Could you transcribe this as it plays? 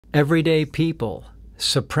Everyday people.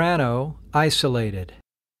 Soprano, isolated.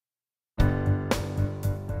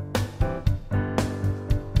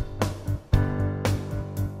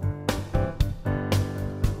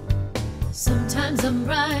 Sometimes I'm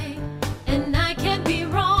right and I can't be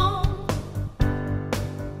wrong.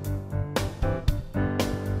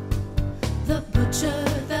 The butcher,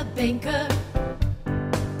 the banker,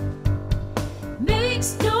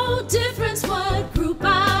 makes no difference what group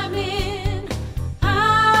I'm in. I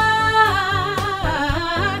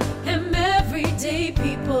am everyday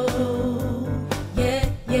people. Yeah,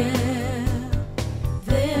 yeah.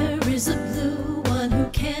 There is a blue one who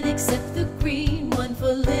can't accept the green one,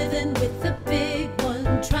 for living with the big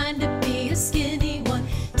one, trying to be a skinny one.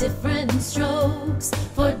 Different strokes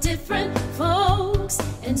for different folks,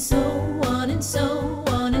 and so on and so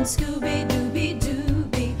on, and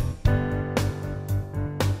Scooby-Dooby-Dooby.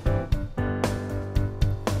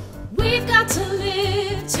 We've got to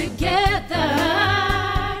live together.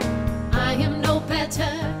 I am no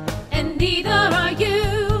better, and neither are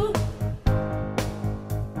you.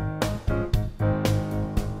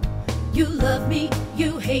 You love me,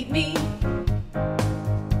 you hate me.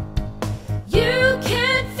 You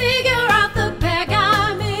can't figure out the bag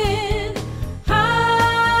I'm in. I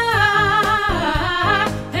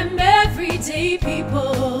am everyday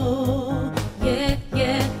people. Yeah,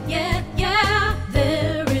 yeah, yeah, yeah.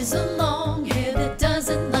 There is a long hair that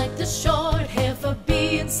doesn't like the short hair, for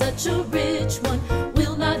being such a rich one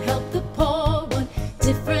will not help the poor one.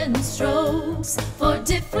 Different strokes for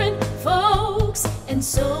different folks, and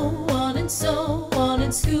so on and so on,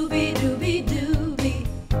 and Scooby-Dooby-Dooby.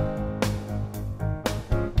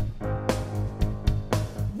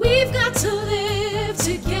 We've got to live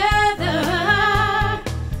together.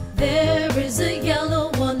 There is a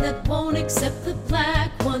yellow one that won't accept the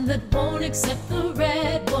black one, that won't accept the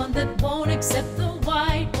red one, that won't accept the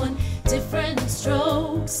white one. Different strokes